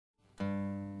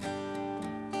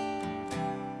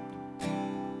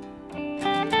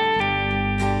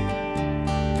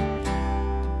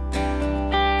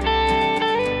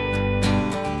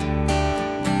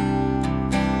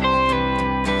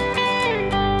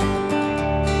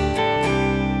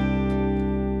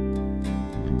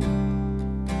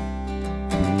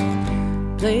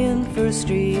First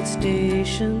Street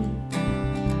Station,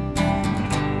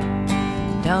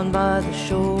 down by the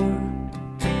shore,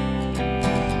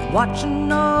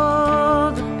 watching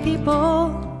all the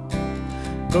people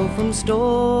go from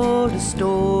store to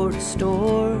store to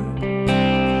store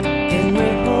in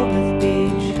Rehoboth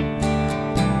Beach,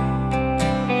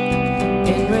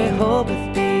 in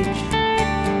Rehoboth Beach.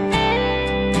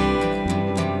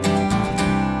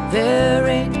 There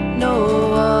ain't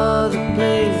no other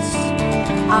place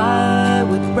I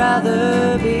would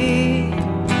rather be,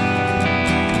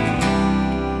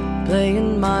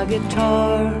 playing my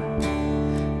guitar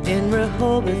in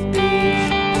Rehoboth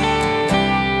Beach,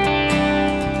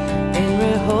 in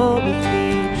Rehoboth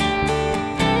Beach.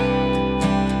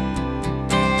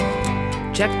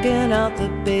 Checking out the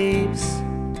babes,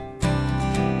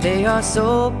 they are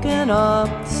soaking up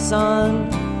the sun,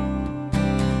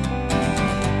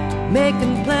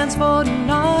 making plans for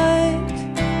tonight,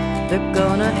 they're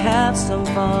gonna have some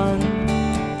fun.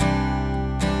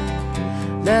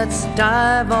 Let's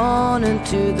dive on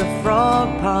into the frog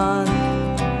pond,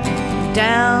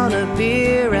 down a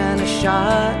beer and a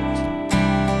shot,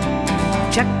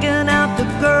 checking out the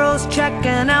girls,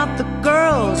 checking out the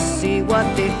girls, see what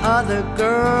the other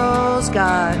girls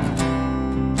got.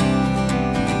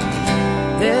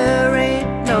 There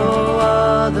ain't no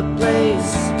other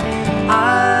place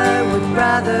I would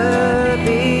rather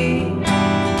be,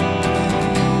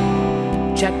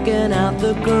 checking out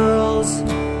the girls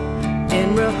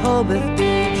in Rehoboth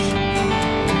Beach,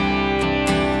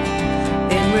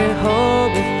 in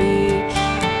Rehoboth Beach.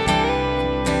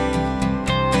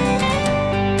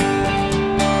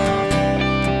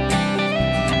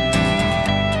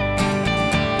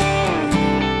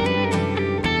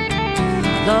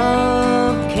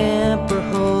 Love Camp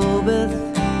Rehoboth,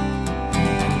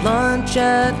 lunch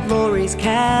at Lori's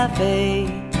Cafe,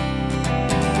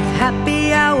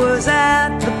 happy hours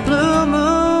at the Blue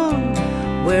Moon,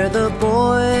 where the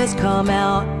boys come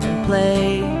out and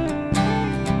play.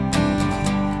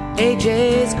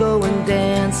 AJ's going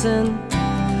dancing,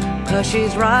 'cause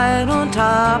she's right on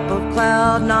top of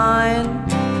cloud nine.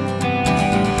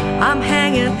 I'm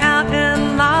hanging out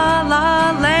in La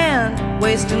La Land,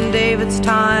 wasting David's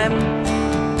time.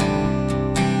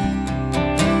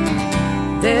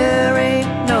 There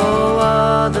ain't no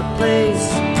other place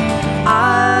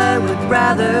I would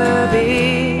rather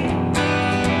be,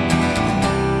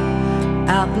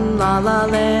 out in La La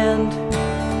Land,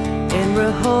 in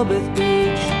Rehoboth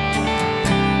Beach,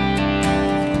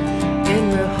 in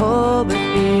Rehoboth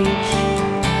Beach.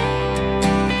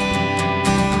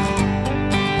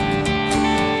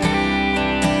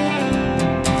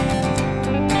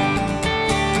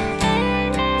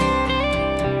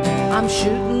 I'm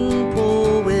shooting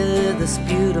pool with this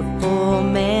beautiful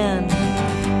man,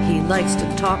 he likes to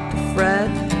talk to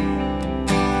Fred,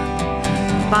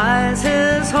 buys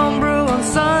his homebrew on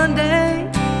Sunday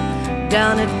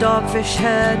down at Dogfish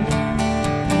Head.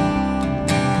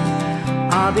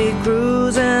 I'll be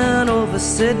cruising over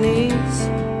Sydney's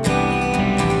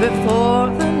before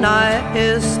the night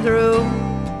is through,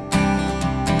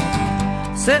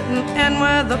 sitting in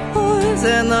with the boys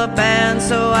in the band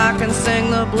so I can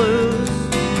sing the blues.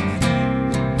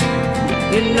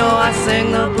 You know I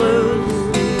sing the blues.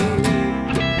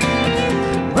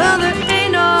 Well, there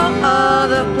ain't no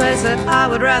other place that I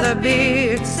would rather be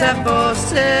except for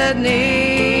Sydney's,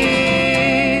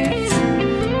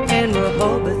 in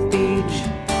Rehoboth Beach,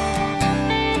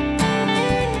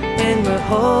 in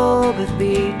Rehoboth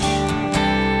Beach.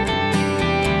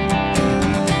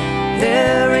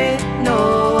 There ain't no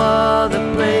other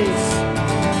place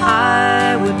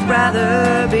I would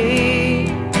rather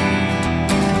be,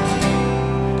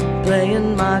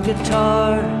 playing my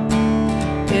guitar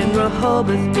in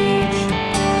Rehoboth Beach,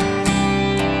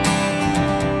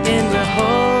 in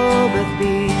Rehoboth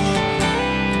Beach.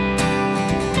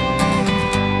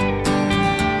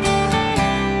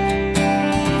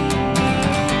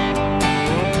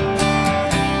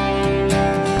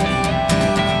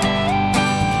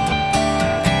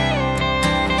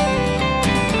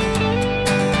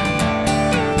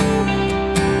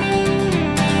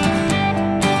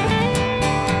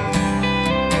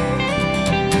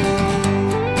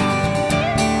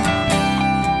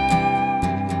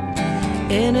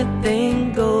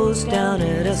 Anything goes down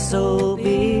at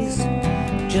SOB's,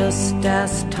 just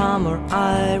ask Tom or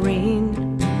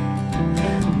Irene.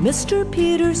 Mr.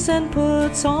 Peterson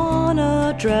puts on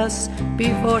a dress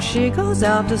before she goes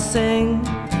out to sing.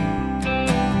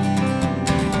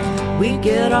 We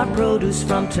get our produce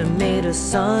from Tomato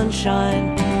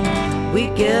Sunshine, we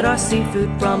get our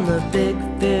seafood from the Big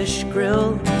Fish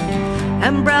Grill,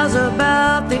 and browse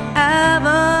about the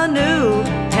avenue,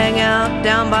 hang out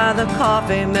down by the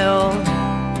coffee mill.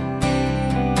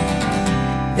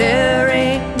 There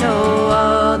ain't no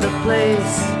other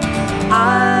place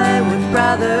I would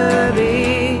rather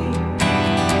be,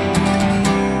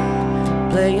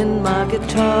 playing my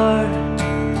guitar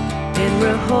in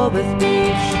Rehoboth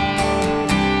Beach,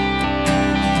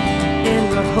 in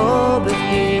Rehoboth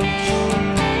Beach.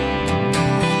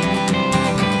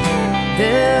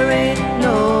 There ain't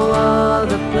no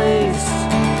other place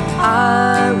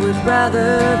I would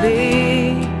rather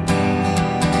be.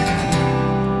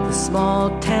 The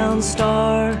small town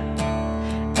star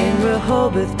in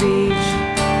Rehoboth Beach,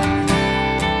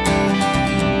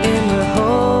 in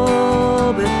Rehoboth